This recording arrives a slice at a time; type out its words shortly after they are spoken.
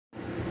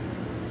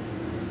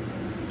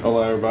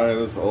Hola everybody,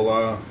 this is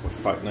Ola with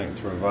Fight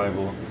Nights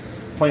Revival.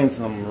 Playing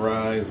some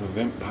Rise of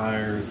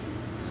Empires.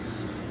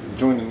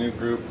 Joined a new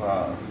group,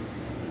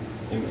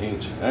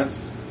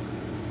 MHS.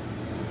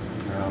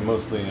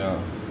 Mostly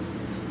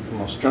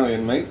some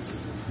Australian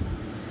mates.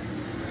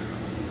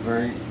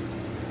 I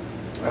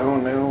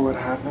don't know what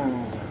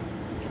happened.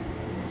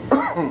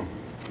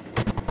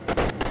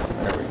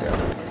 There we go.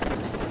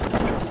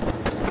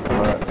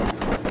 But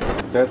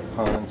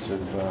Deathpunch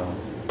is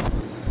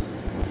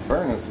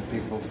burning some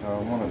people, so I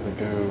wanted to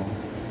go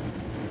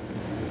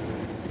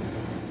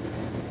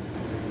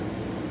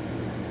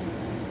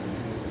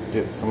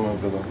get some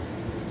of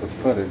the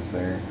footage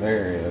there.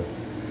 There he is.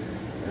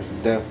 There's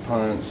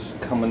Deathpunch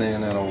coming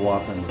in at a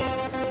whopping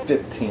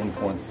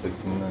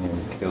 15.6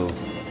 million kills.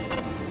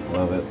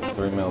 Love it.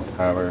 3 mil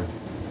power.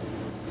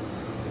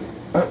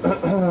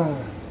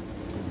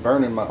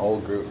 Burning my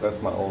old group.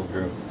 That's my old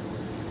group.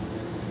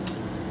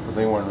 But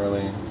they weren't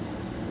really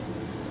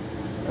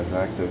as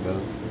active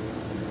as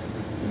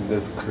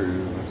this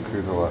crew. This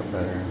crew's a lot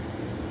better.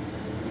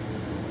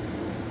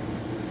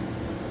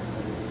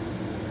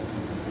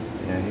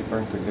 Yeah, he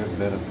burnt a good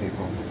bit of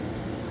people.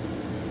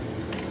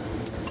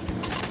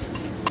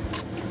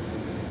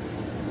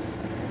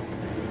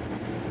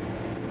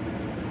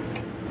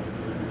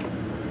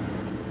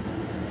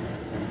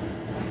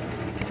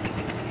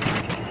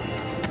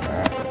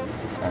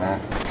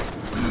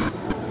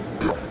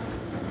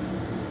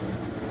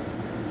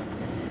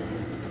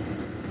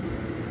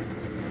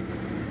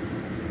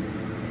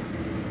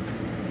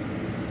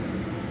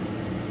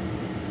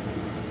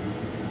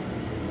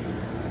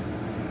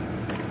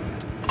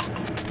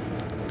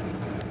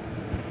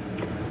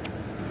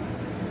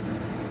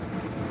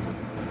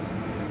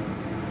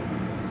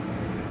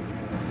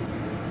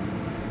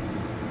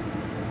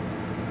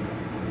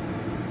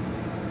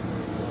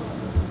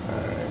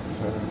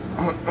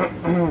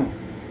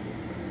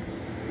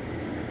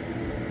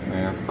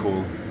 Yeah, that's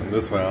cool. So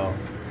this way I'll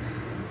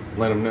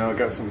let them know I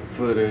got some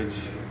footage.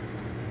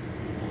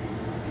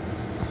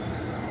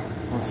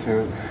 Let's see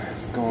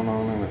what's going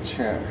on in the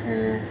chat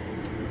here.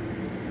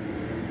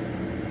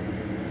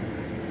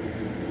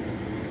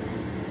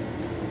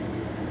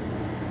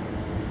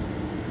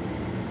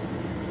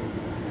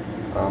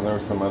 There were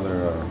some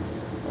other,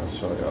 I'll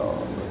show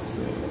y'all. Let's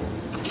see.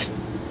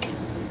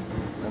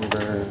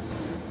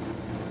 Members.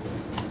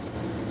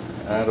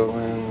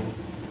 Adeline.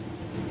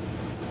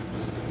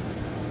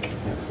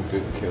 Got some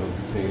good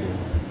kills too.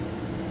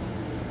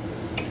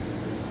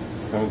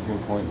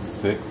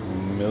 17.6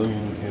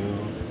 million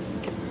kills.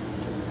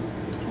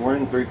 We're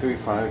in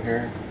 335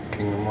 here,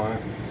 kingdom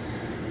wise.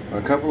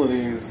 A couple of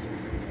these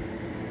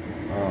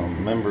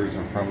members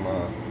are from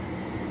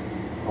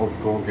old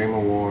school Game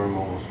of War,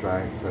 Mobile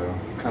Strike, so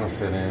kind of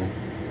fit in.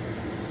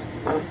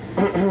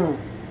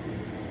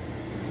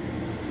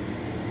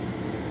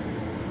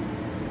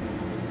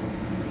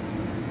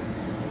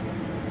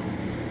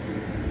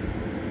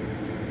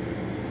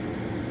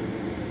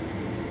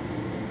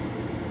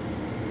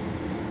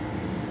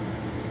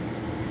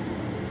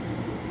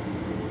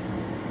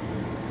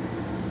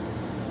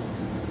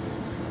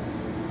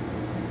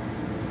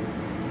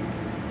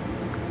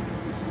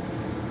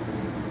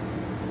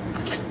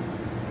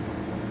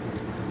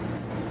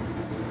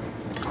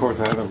 Of course,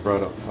 I haven't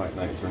brought up Fight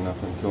Nights or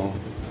nothing to them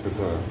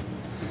because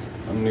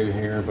I'm new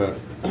here, but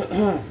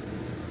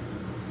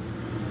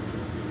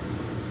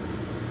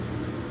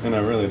and I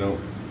really don't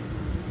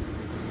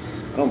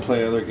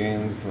play other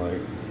games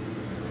like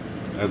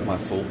as my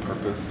sole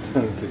purpose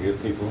to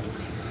get people.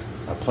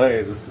 I play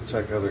it just to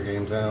check other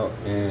games out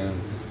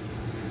and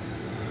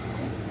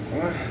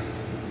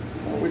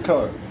we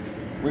call it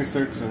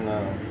research and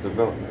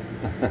development.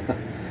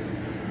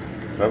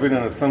 So I've been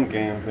into some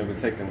games, they've been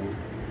taking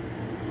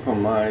some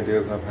of my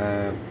ideas I've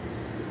had.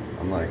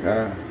 I'm like,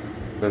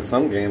 but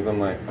some games I'm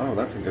like, oh,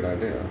 that's a good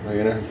idea.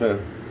 You know, so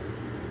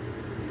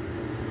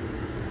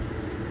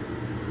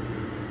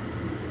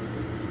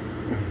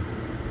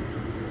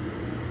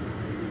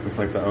it's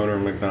like the owner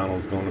of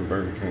McDonald's going to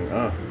Burger King.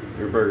 Oh,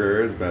 your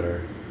burger is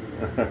better.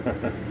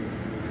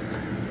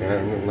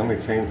 Yeah, let me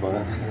change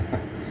mine.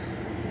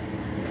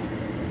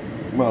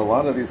 Well, a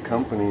lot of these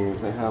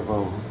companies, they have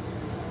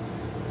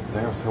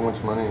so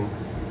much money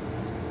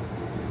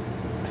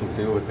to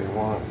do what they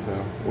want,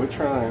 so we're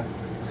trying.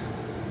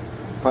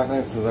 Fight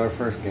Nights is our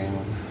first game.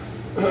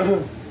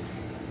 We've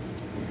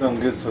done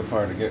good so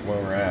far to get where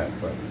we're at,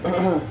 but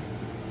in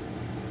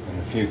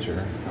the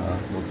future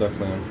we'll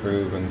definitely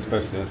improve, and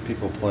especially as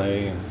people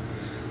play and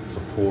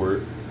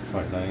support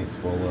Fight Nights,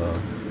 we'll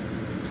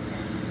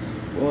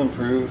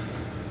improve.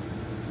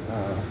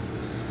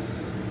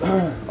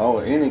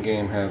 Any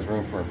game has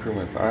room for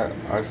improvements.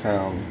 I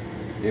found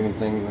even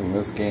things in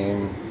this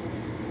game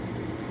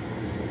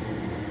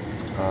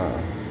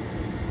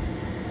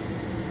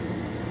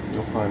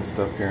you'll find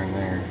stuff here and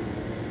there.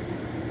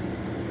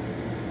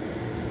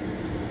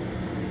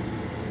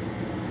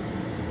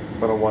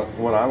 But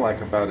what I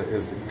like about it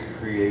is the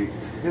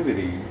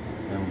creativity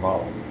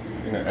involved.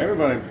 You know,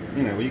 everybody,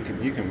 you know, you can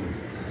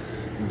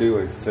do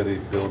a city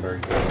builder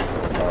game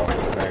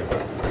today,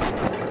 but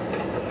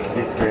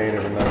be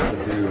creative enough to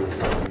do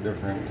something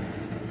different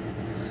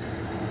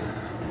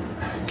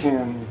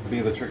can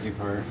be the tricky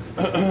part.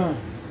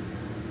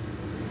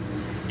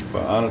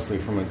 But honestly,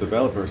 from a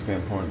developer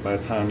standpoint, by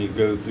the time you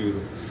go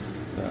through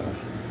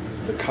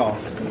the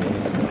cost, not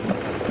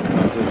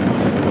just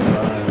money, but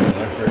time and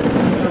effort,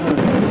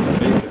 the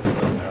basic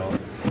stuff out,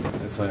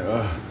 it's like,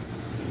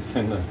 you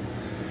tend to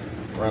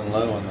run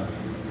low on the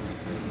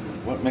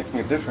what makes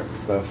me different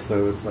stuff.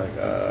 So it's like,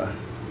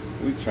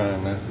 we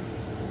trying to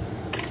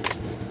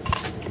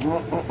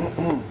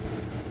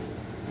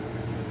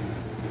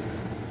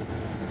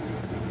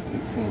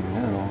 18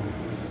 mil.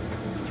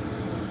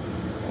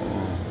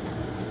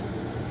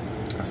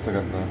 I still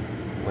got the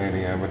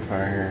lady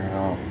avatar here. I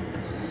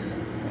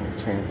haven't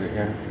changed it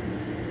yet.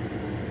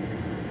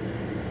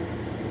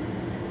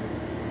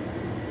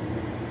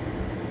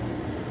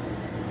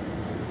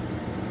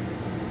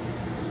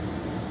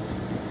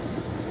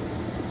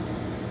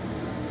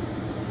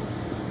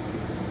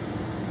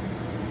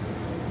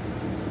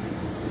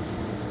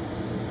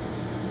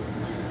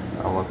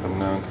 I'll let them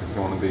know in case they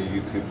want to be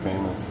YouTube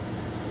famous.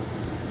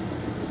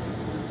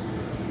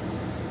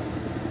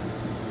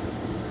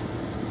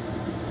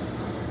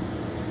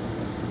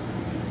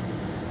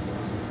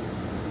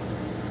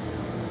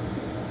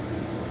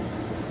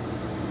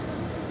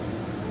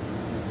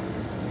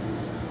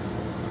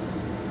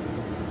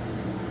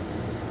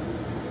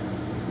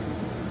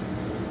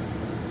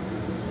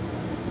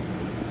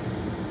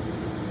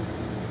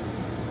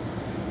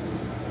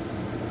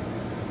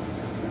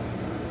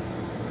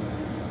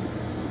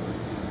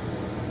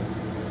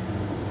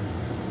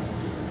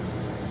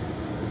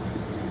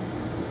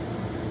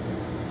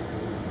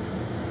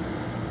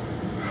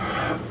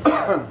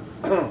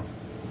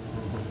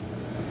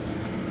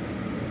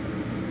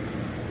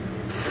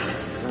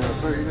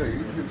 So you got a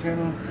YouTube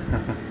channel?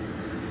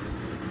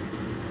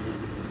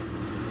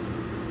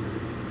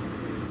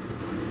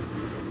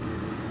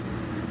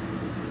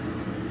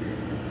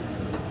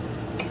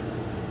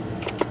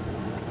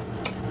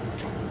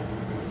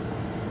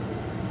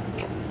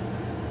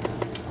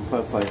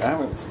 Plus, like, I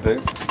haven't spit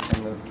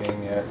in this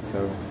game yet,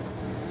 so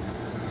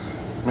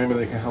maybe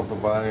they can help the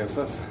bias.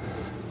 That's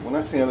when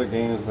I see other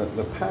games that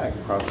the pack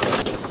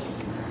process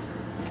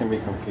can be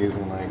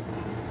confusing. Like,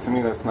 to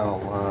me, that's not a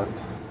lot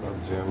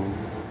of gems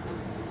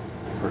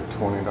for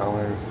 $20.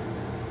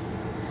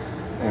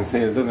 And see,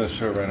 it doesn't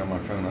show right on my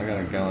phone. I got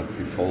a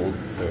Galaxy Fold,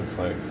 so it's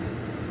like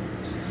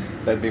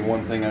that'd be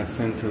one thing I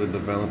send to the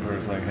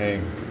developers, like, hey,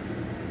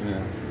 you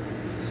know,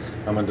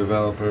 I'm a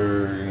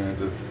developer, you know,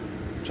 just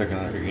checking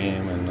out your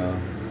game, and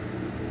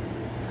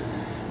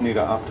need to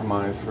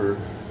optimize for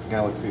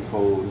Galaxy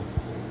Fold.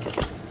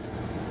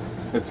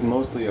 It's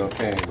mostly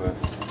okay, but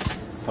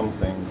some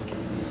things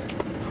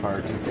it's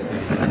hard to see.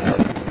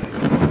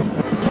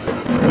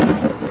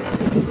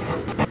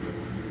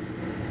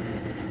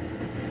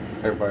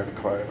 Everybody's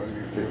quiet on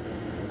YouTube.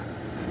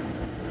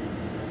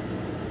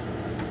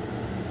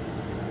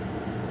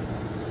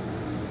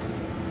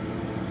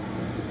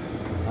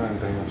 Oh,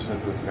 damn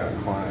shit, just got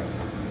quiet.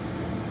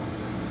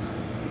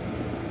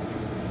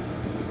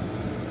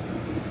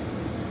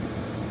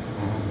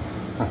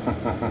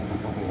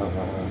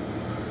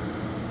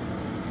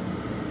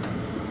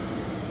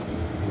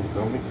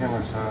 Don't be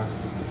camera shy.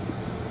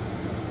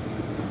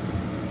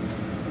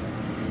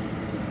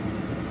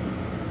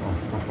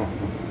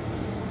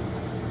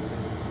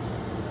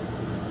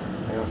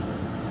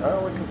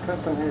 Oh, we can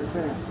cuss in here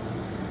too.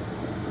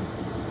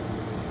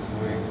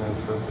 Sweet, no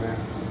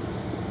filters.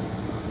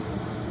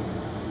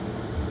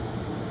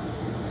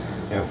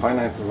 Yeah, Five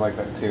Nights is like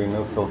that too,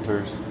 no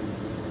filters.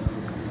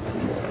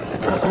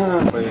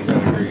 But you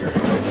gotta agree your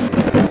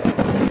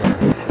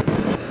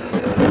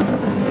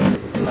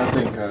I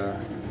think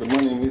the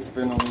money we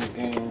spend on these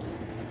games,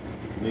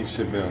 you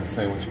should be able to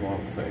say what you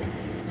want to say.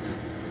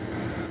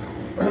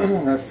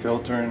 That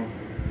filtering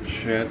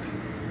shit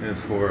is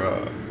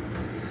for,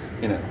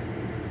 you know,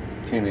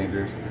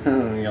 teenagers,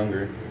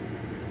 younger.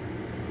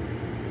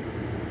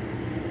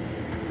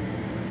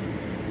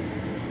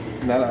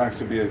 That'll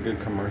actually be a good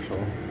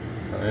commercial.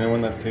 So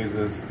anyone that sees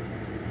this,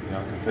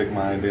 y'all can take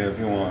my idea if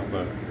you want,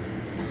 but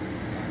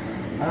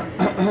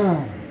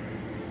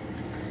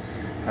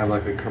have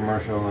like a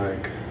commercial,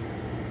 like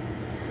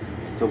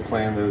still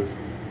playing those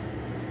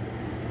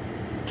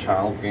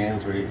child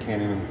games where you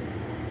can't even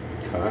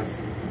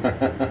cuss.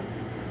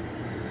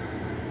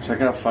 Check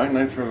out Five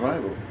Nights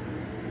Revival.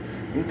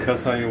 You can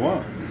cuss all you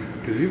want,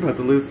 because you're about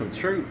to lose some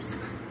troops.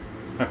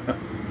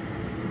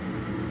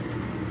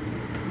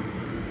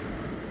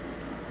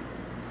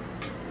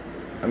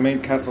 I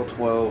made Castle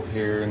 12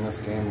 here in this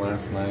game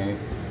last night.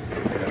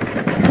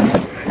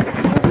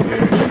 That's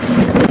good.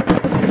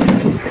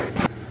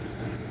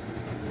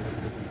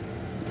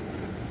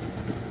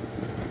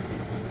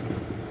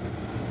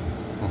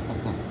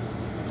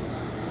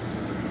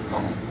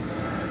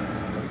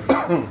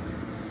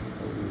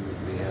 Who's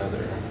the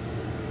other?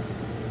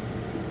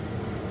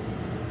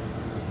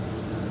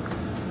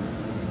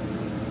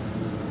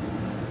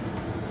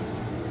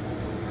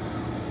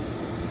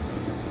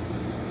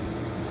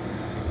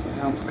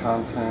 Helps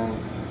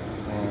content.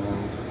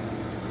 and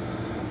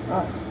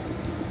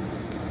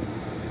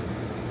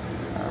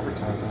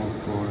advertising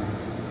for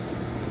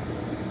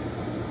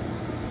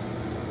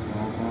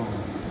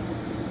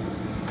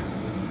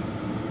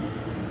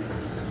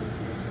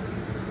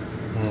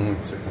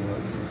chicken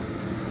lips.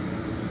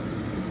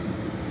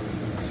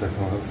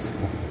 Chicken lips.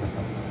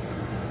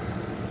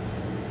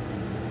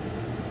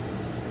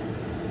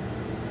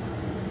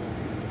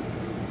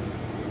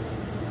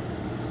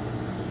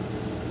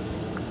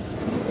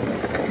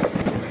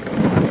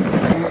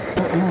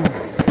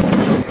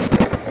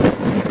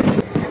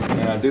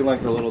 I do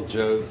like the little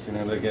jokes, you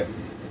know, they get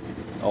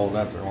old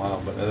after a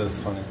while, but it is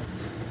funny.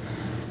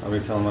 I'll be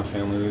telling my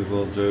family these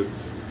little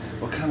jokes.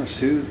 What kind of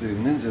shoes do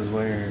ninjas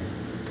wear?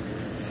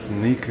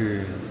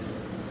 Sneakers.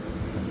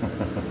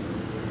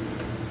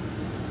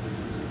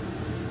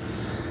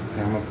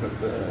 I'm gonna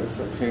put this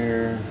up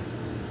here.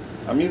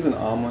 I'm using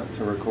Omelet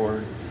to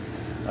record.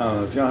 I don't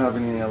know, if y'all have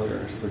any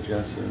other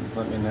suggestions,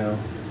 let me know.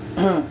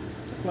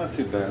 It's not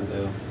too bad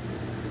though.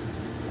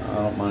 I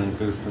don't mind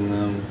boosting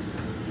them.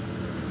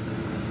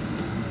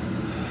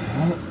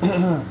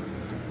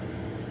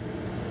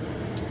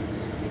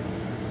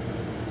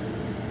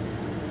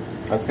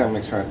 I just gotta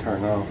make sure I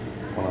turn off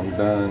when I'm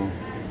done.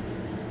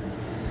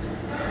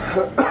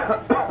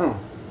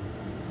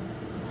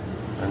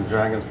 And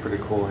Dragon's pretty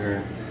cool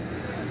here.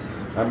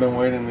 I've been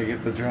waiting to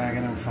get the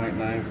Dragon in Fight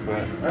Nights,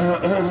 but you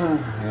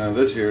know,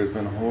 this year has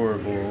been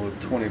horrible with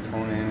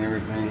 2020 and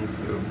everything,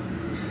 so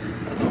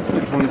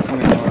hopefully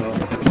 2021 will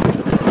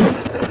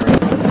bring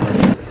some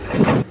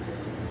more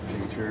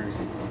features.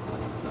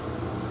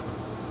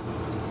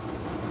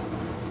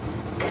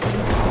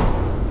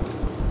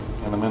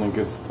 And I'm in a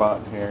good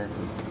spot here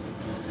because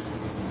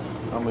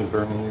I'll be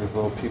burning these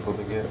little people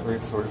to get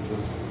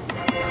resources.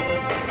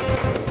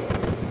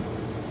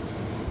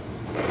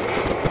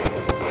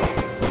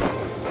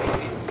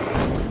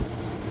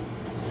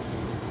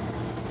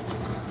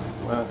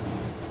 Well,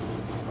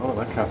 oh,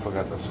 that castle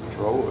got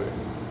destroyed.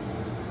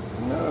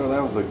 No,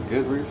 that was a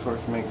good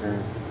resource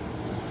maker.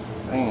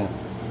 Dang.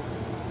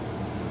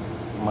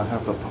 I might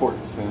have to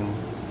port soon.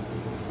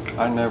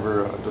 I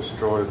never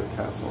destroy the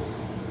castles,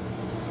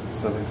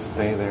 so they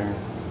stay there.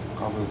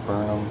 I'll just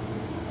burn them.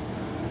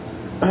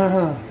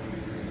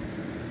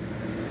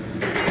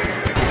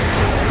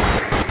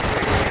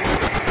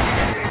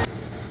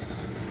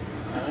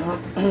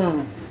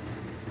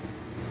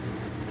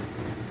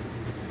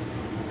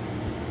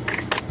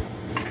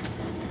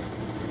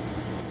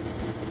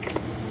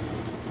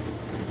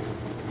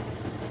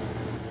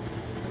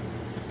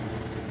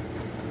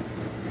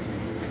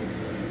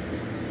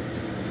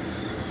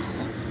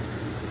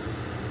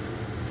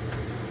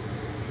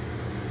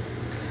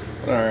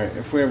 Alright,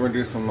 if we ever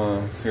do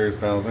some serious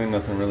battles, ain't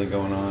nothing really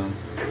going on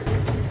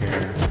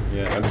here.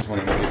 Yeah, I just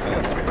wanted to get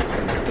that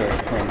some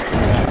Deathpunch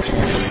action.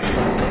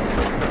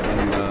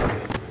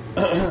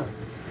 And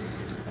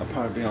I'll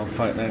probably be on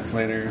Fight Nights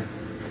later.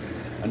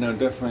 I know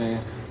definitely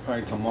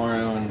probably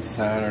tomorrow and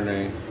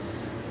Saturday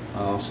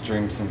I'll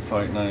stream some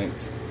Fight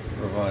Nights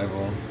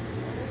Revival.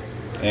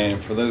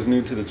 And for those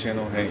new to the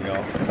channel, hey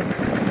y'all, so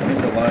hit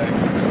the like,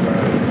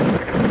 subscribe,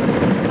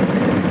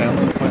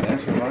 download Fight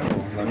Nights Revival.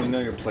 Let me know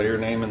your player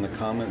name in the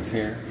comments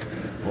here,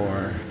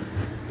 or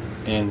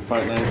in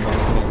Fight Nights on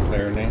the same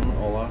player name,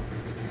 Ola.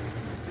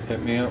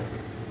 Hit me up.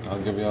 I'll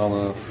give you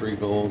all the free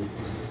gold.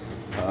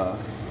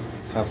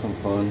 Let's have some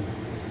fun.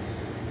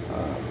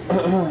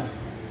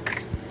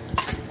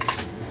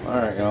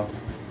 Alright, y'all.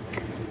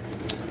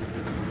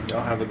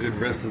 Y'all have a good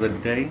rest of the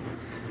day,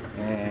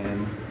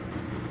 and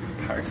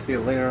I'll see you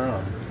later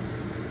on.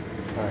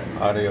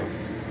 Alright,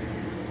 adios.